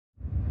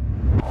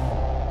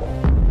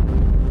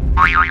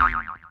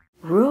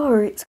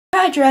Roar, it's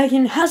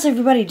KaiDragon. How's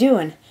everybody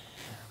doing?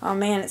 Oh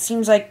man, it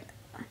seems like,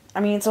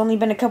 it's only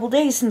been a couple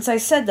days since I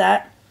said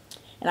that.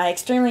 And I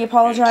extremely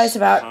apologize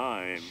about...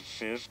 Time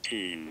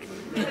 15.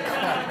 Be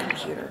quiet,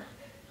 computer.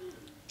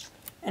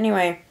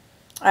 Anyway,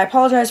 I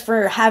apologize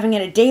for having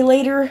it a day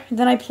later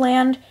than I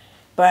planned,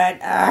 but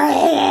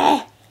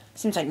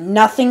seems like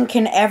nothing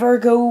can ever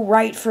go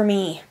right for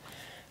me.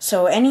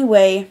 So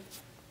anyway,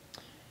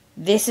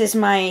 this is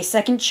my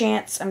second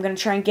chance. I'm going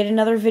to try and get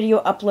another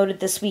video uploaded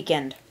this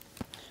weekend.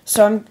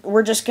 So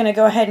we're just going to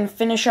go ahead and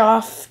finish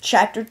off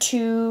Chapter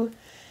 2,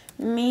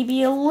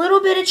 maybe a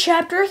little bit of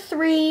Chapter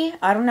 3,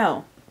 I don't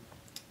know.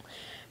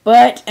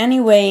 But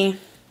anyway,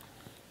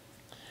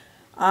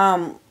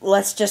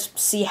 let's just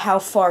see how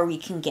far we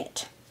can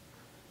get.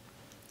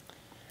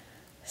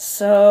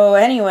 So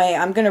anyway,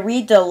 I'm going to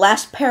read the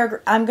last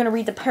paragraph. I'm going to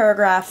read the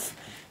paragraph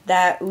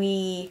that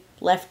we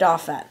left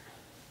off at.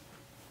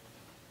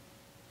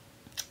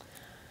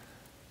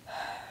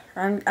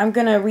 I'm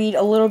going to read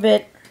a little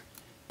bit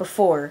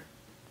before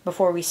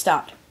we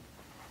stopped.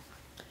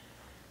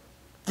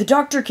 The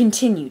doctor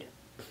continued.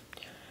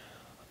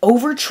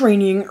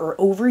 Overtraining or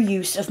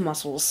overuse of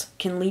muscles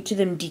can lead to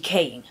them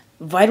decaying.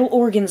 Vital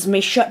organs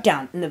may shut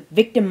down and the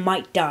victim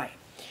might die.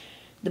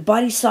 The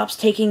body stops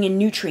taking in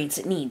nutrients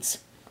it needs.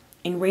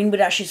 In Rainbow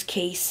Dash's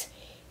case,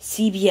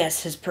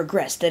 CBS has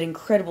progressed at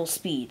incredible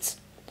speeds.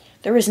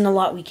 There isn't a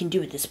lot we can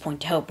do at this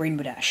point to help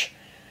Rainbow Dash.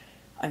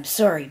 I'm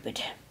sorry,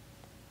 but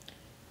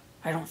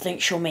I don't think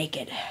she'll make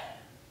it.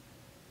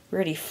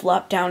 Reddy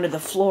flopped down to the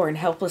floor and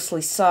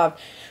helplessly sobbed.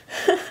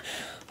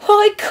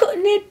 Why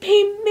couldn't it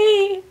be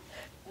me?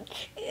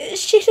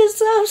 She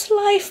deserves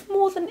life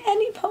more than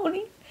any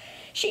pony.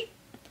 She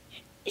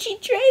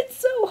trained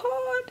so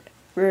hard.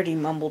 Reddy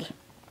mumbled.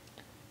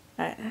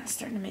 It's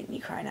starting to make me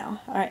cry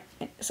now. Alright,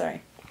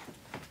 sorry.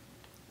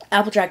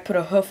 Applejack put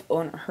a hoof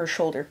on her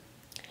shoulder.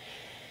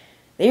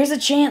 There's a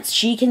chance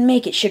she can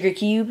make it, Sugar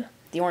Cube,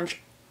 the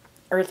orange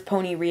earth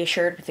pony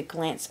reassured with a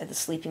glance at the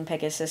sleeping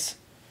Pegasus.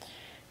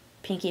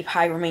 Pinkie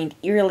Pie remained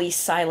eerily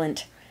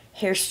silent,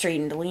 hair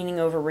straightened, leaning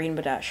over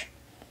Rainbow Dash.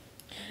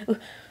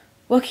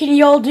 What can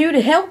you all do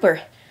to help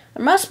her?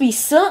 There must be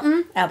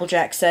something,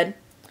 Applejack said.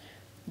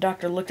 The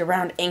doctor looked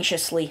around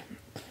anxiously.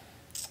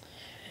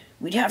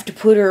 We'd have to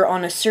put her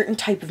on a certain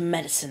type of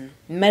medicine.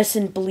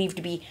 Medicine believed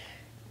to be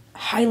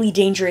highly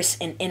dangerous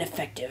and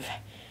ineffective.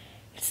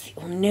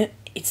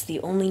 It's the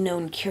only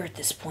known cure at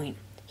this point,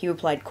 he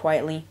replied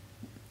quietly.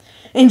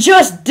 And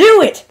just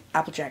do it!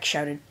 Applejack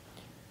shouted,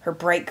 her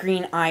bright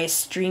green eyes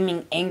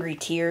streaming angry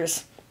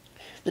tears.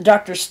 The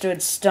doctor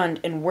stood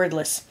stunned and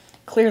wordless,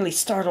 clearly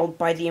startled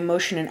by the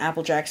emotion in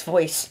Applejack's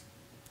voice.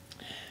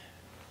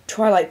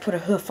 Twilight put a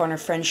hoof on her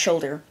friend's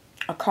shoulder,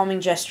 a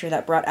calming gesture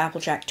that brought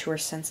Applejack to her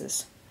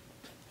senses.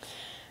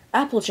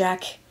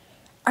 Applejack,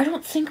 I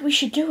don't think we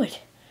should do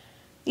it.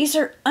 These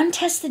are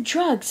untested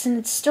drugs, and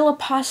it's still a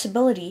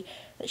possibility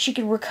that she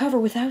could recover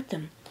without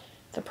them,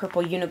 the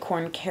purple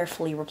unicorn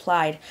carefully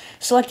replied,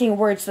 selecting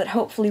words that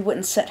hopefully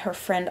wouldn't set her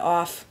friend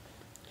off.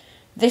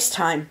 This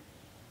time,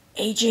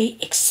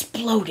 AJ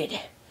exploded.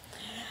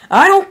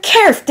 I don't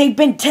care if they've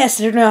been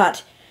tested or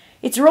not.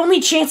 It's her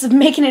only chance of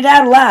making it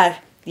out alive,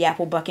 the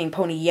apple-bucking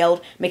pony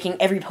yelled, making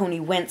every pony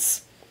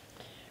wince.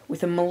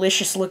 With a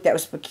malicious look that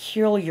was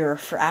peculiar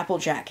for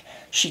Applejack,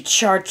 she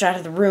charged out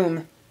of the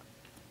room.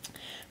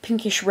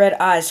 Pinkish red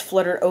eyes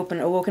fluttered open,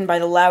 awoken by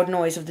the loud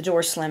noise of the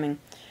door slamming.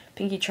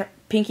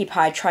 Pinkie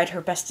Pie tried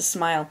her best to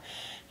smile.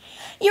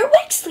 You're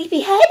awake,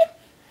 sleepyhead?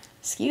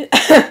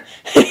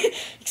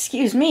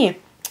 Excuse me.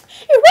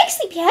 You're awake,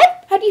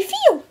 sleepyhead? How do you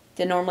feel?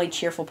 The normally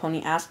cheerful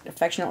pony asked,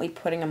 affectionately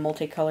petting a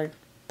multicolored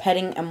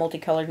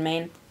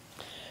mane.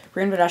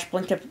 Rainbow Dash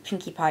blinked up at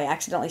Pinkie Pie,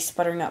 accidentally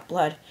sputtering up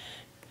blood.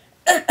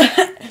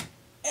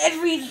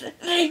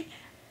 Everything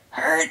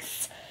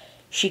hurts,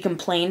 she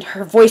complained,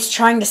 her voice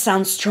trying to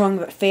sound strong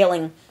but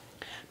failing.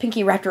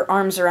 Pinkie wrapped her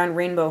arms around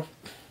Rainbow.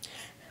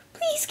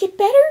 Please get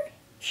better,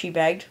 she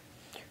begged.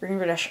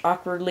 Rainbow Dash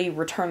awkwardly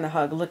returned the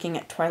hug, looking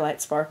at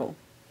Twilight Sparkle.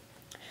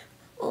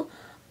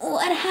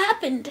 What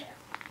happened?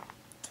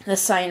 The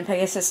Cyan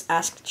Pegasus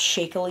asked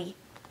shakily.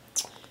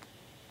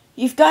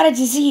 You've got a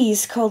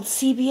disease called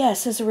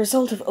CBS as a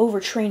result of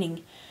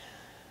overtraining.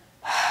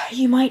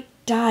 You might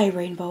die,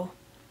 Rainbow,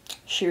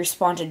 she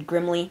responded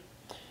grimly.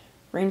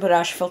 Rainbow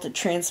Dash felt a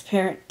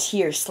transparent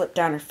tear slip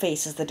down her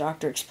face as the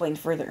doctor explained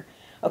further.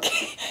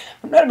 Okay,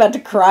 I'm not about to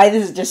cry.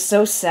 This is just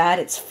so sad.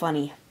 It's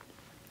funny.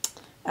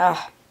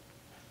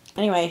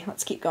 Anyway,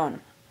 let's keep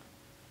going.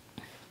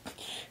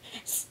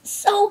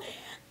 So,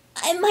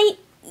 I might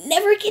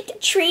never get to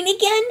train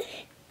again?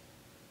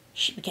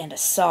 She began to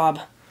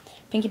sob.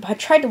 Pinkie Pie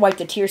tried to wipe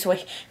the tears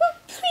away.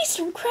 Please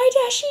don't cry,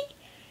 Dashie.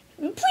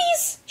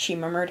 Please, she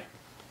murmured.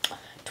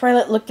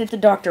 Twilight looked at the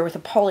doctor with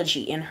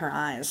apology in her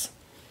eyes.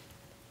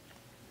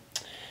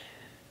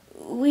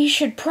 We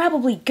should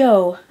probably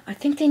go. I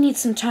think they need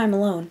some time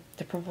alone,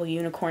 the purple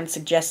unicorn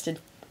suggested.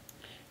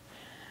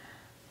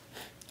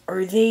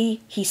 Are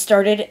they? He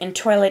started, and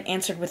Twilight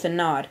answered with a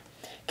nod.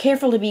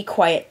 Careful to be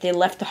quiet, they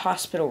left the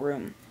hospital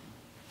room.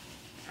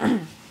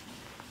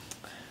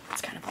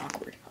 It's kind of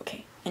awkward.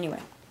 Okay, anyway.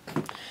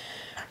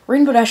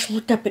 Rainbow Dash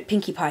looked up at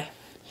Pinkie Pie.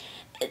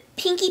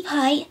 Pinkie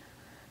Pie,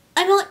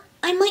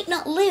 I might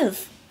not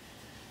live.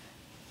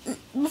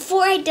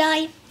 Before I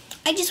die,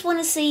 I just want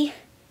to say...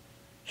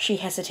 She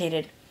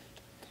hesitated.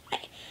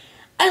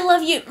 I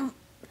love you.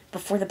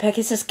 Before the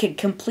Pegasus could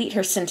complete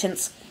her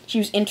sentence, she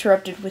was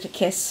interrupted with a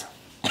kiss.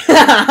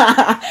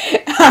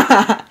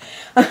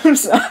 I'm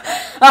so...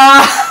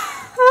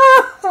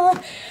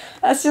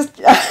 That's just...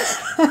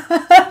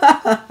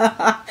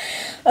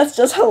 That's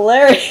just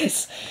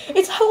hilarious.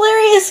 It's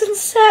hilarious and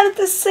sad at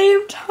the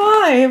same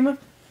time.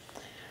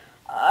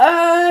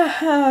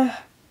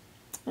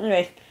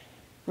 Anyway,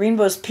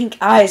 Rainbow's pink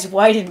eyes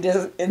widened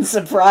in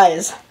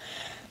surprise.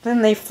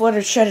 Then they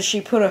fluttered shut as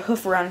she put a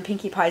hoof around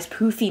Pinkie Pie's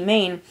poofy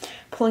mane,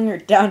 pulling her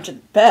down to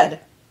the bed.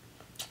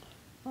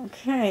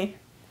 Okay.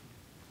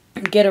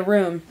 Get a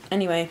room.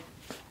 Anyway.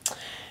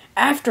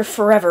 After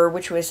forever,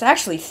 which was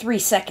actually 3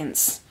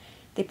 seconds,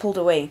 they pulled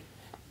away.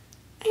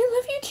 I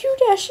love you too,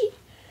 Dashie.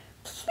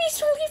 Please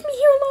don't leave me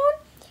here alone.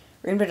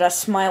 Rainbow Dash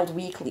smiled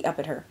weakly up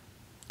at her.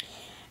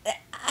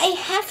 I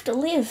have to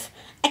live.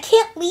 I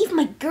can't leave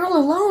my girl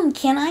alone,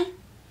 can I?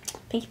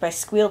 Pinkie Pie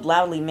squealed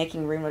loudly,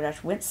 making Rainbow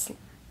Dash wince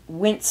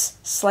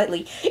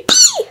slightly.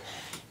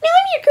 Now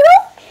I'm your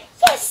girl?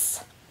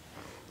 Yes!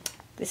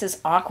 This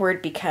is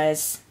awkward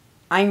because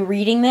I'm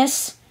reading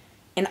this,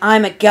 and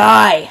I'm a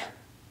guy.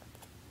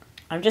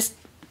 I'm just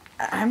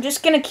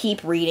gonna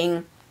keep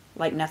reading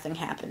like nothing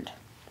happened.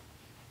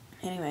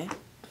 Anyway.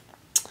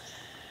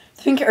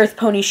 The pink earth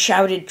pony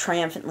shouted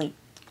triumphantly.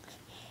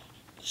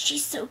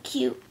 She's so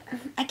cute.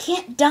 I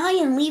can't die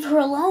and leave her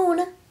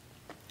alone.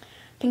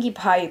 Pinkie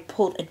Pie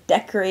pulled a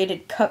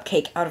decorated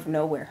cupcake out of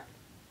nowhere.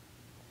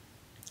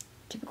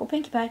 Typical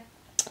Pinkie Pie.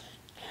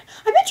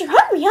 I bet you're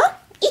hungry, huh?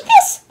 Eat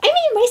this. I made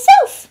it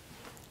myself.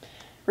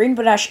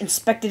 Rainbow Dash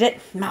inspected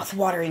it,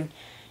 mouth-watering.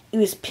 It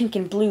was pink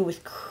and blue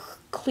with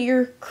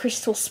clear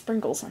crystal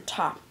sprinkles on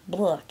top.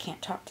 Blah,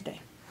 can't talk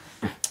today.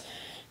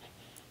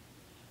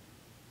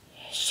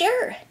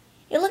 Sure,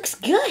 it looks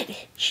good,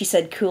 she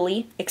said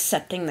coolly,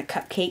 accepting the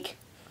cupcake.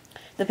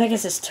 The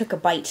Pegasus took a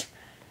bite.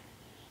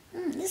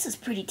 This is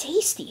pretty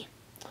tasty.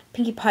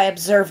 Pinkie Pie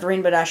observed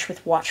Rainbow Dash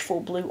with watchful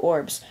blue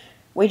orbs,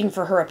 waiting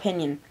for her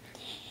opinion.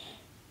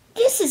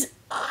 This is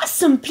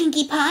awesome,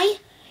 Pinkie Pie.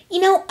 You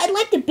know, I'd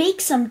like to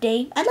bake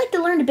someday. I'd like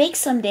to learn to bake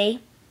someday.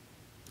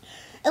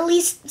 At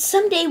least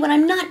someday when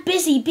I'm not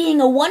busy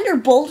being a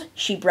wonderbolt,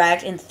 she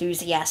bragged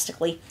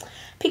enthusiastically.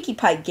 Pinkie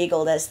Pie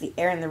giggled as the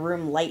air in the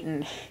room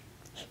lightened.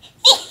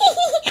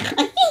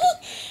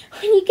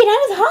 When you get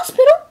out of the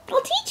hospital,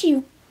 I'll teach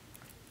you.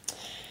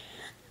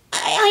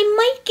 I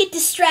might get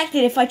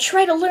distracted if I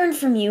try to learn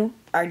from you,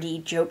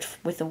 RD joked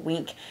with a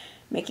wink,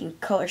 making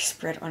color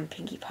spread on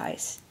Pinkie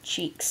Pie's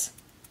cheeks.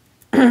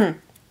 Oh,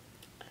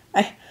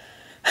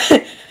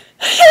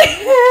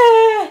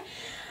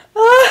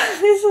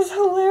 this is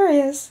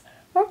hilarious.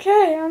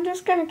 Okay, I'm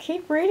just gonna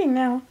keep reading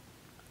now.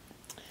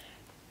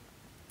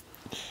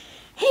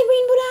 Hey,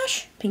 Rainbow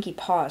Dash. Pinkie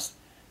paused.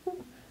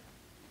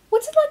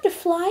 What's it like to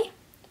fly?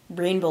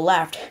 Rainbow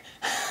laughed.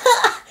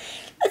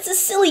 That's a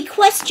silly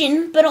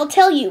question, but I'll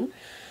tell you.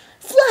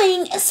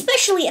 Flying,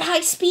 especially at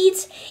high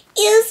speeds,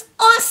 is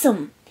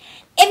awesome.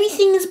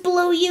 Everything is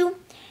below you.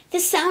 The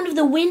sound of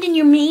the wind in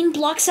your mane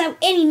blocks out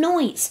any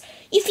noise.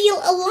 You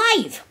feel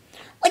alive,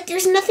 like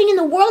there's nothing in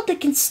the world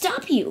that can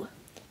stop you.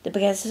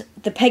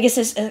 The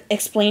Pegasus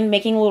explained,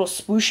 making little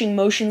swooshing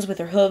motions with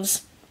her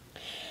hooves.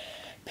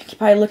 Pinkie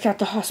Pie looked out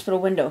the hospital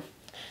window.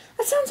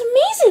 That sounds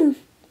amazing.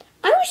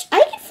 I wish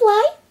I could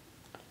fly,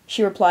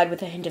 she replied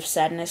with a hint of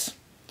sadness.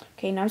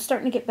 Okay, now I'm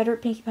starting to get better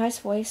at Pinkie Pie's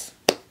voice.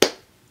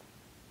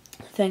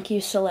 Thank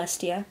you,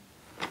 Celestia.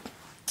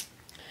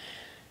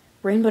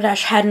 Rainbow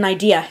Dash had an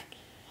idea.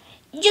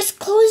 Just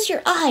close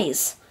your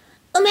eyes.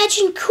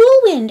 Imagine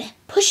cool wind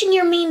pushing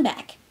your mane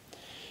back.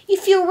 You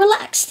feel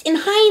relaxed and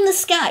high in the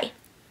sky.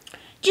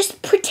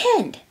 Just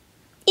pretend.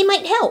 It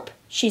might help,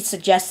 she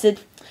suggested.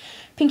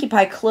 Pinkie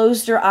Pie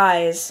closed her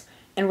eyes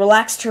and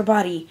relaxed her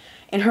body.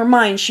 In her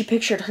mind, she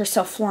pictured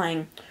herself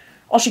flying.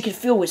 All she could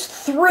feel was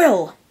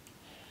thrill.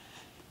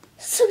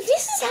 So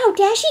this is how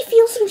Dashie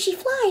feels when she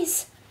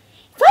flies.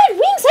 If I had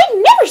wings,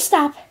 I'd never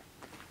stop.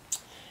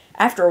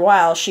 After a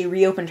while, she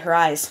reopened her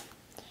eyes.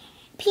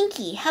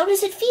 Pinkie, how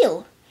does it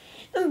feel?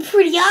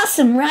 Pretty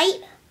awesome,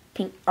 right?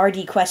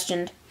 RD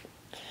questioned.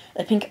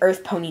 The pink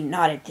earth pony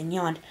nodded, then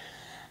yawned.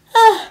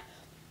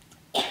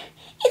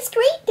 It's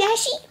great,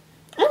 Dashie.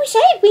 I wish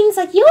I had wings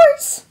like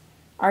yours.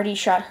 RD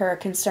shot her a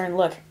concerned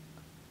look.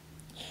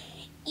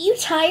 You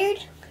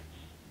tired?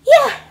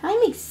 Yeah,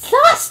 I'm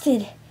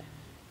exhausted.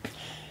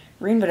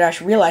 Rainbow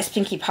Dash realized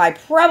Pinkie Pie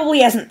probably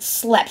hasn't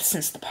slept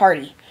since the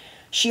party.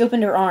 She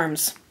opened her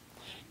arms.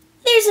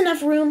 There's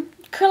enough room.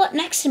 Curl up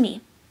next to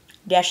me,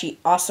 Dashie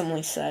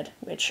awesomely said,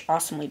 which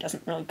awesomely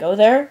doesn't really go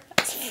there.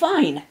 That's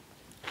fine.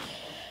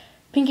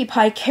 Pinkie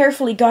Pie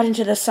carefully got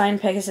into the Cyan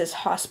Pegasus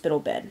hospital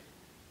bed.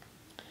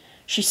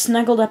 She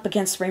snuggled up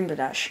against Rainbow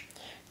Dash.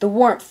 The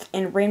warmth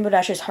in Rainbow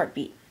Dash's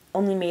heartbeat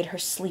only made her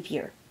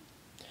sleepier.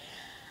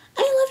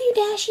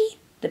 you, Dashie?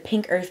 The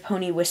pink earth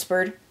pony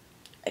whispered,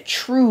 a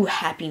true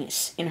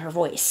happiness in her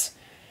voice.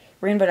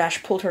 Rainbow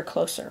Dash pulled her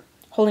closer,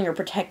 holding her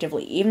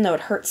protectively, even though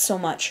it hurt so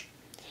much.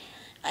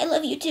 I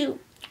love you too,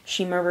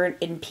 she murmured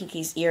in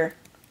Pinky's ear.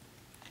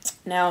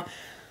 Now,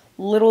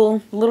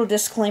 little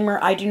disclaimer,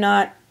 I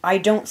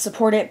don't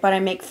support it, but I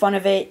make fun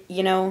of it,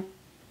 you know.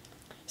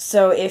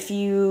 So if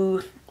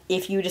you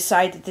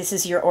decide that this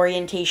is your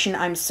orientation,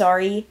 I'm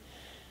sorry.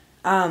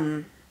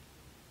 Like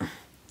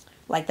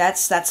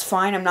that's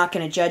fine. I'm not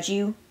going to judge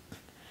you.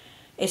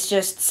 It's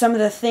just some of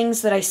the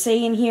things that I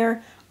say in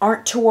here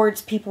aren't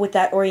towards people with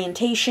that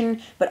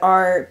orientation, but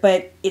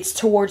it's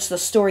towards the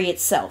story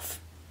itself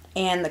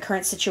and the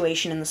current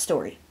situation in the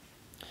story.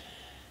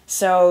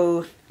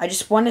 So I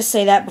just wanted to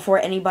say that before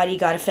anybody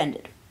got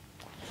offended.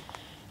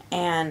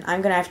 And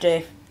I'm going to have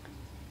to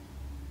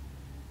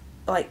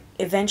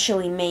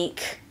eventually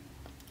make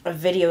a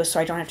video so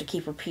I don't have to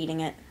keep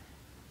repeating it.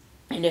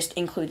 And just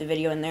include the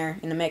video in there,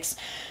 in the mix.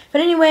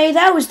 But anyway,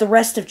 that was the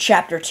rest of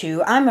Chapter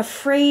 2. I'm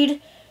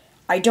afraid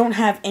I don't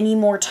have any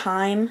more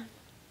time.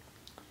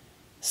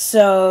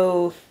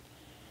 So,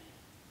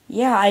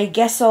 yeah, I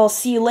guess I'll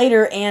see you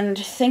later, and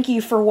thank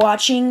you for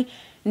watching.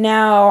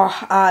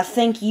 Now,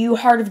 thank you,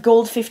 Heart of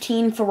Gold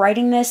 15, for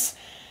writing this,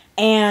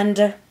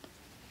 and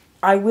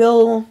I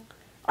will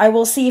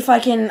see if I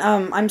can,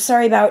 I'm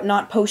sorry about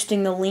not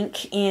posting the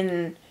link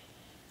in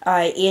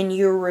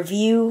your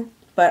review,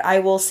 but I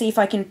will see if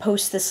I can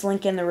post this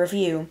link in the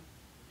review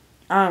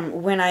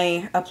when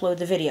I upload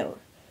the video.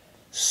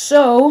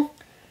 So,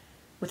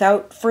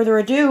 without further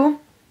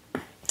ado,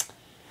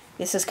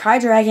 this is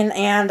KaiDragon,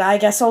 and I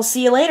guess I'll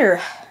see you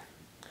later.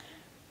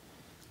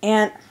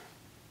 And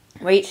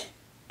wait,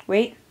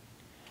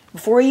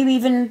 before you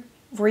even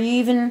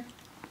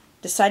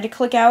decide to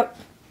click out,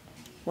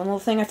 one little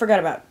thing I forgot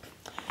about.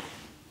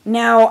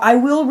 Now, I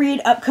will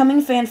read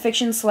upcoming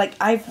fanfictions. Like,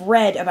 I've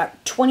read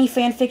about 20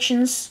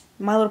 fanfictions,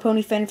 My Little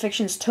Pony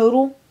fanfictions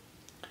total.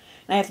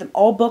 And I have them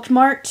all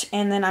bookmarked,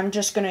 and then I'm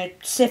just going to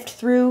sift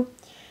through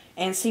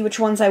and see which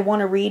ones I want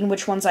to read and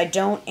which ones I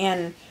don't,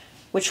 and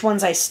which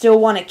ones I still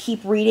want to keep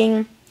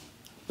reading,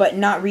 but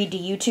not read to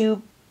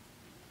YouTube.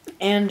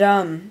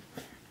 And,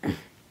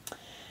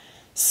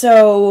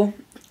 so,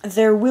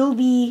 there will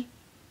be,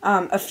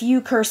 a few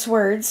curse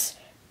words,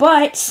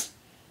 but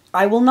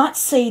I will not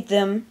say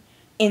them.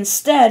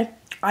 Instead,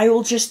 I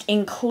will just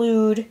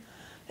include,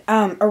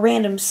 a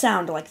random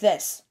sound like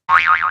this.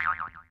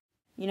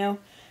 You know,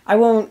 I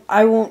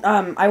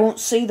won't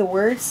say the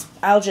words.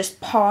 I'll just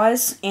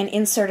pause and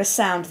insert a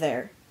sound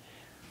there.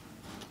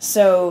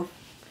 So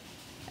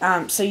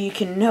you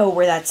can know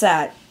where that's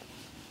at.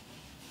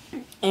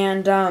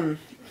 And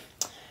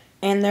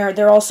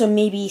there also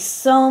may be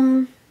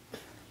some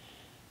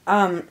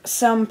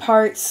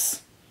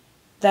parts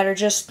that are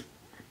just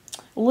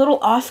a little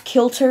off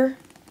kilter.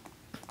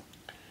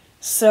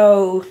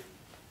 So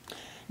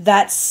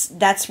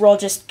that's where I'll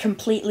just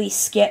completely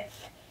skip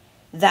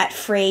that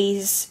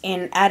phrase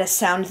and add a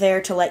sound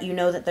there to let you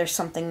know that there's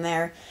something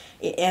there,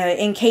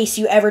 in case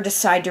you ever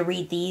decide to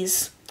read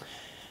these.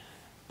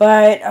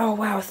 But oh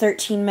wow,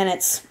 13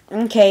 minutes.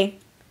 Okay,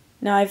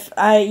 now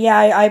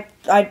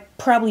I'd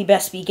probably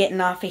best be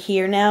getting off of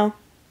here now.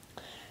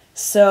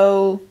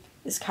 So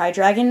this is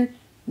KaiDragon.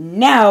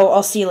 Now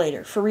I'll see you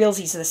later, for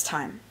realsies this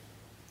time.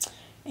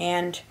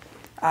 And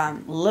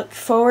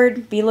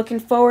be looking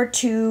forward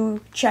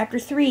to Chapter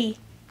 3.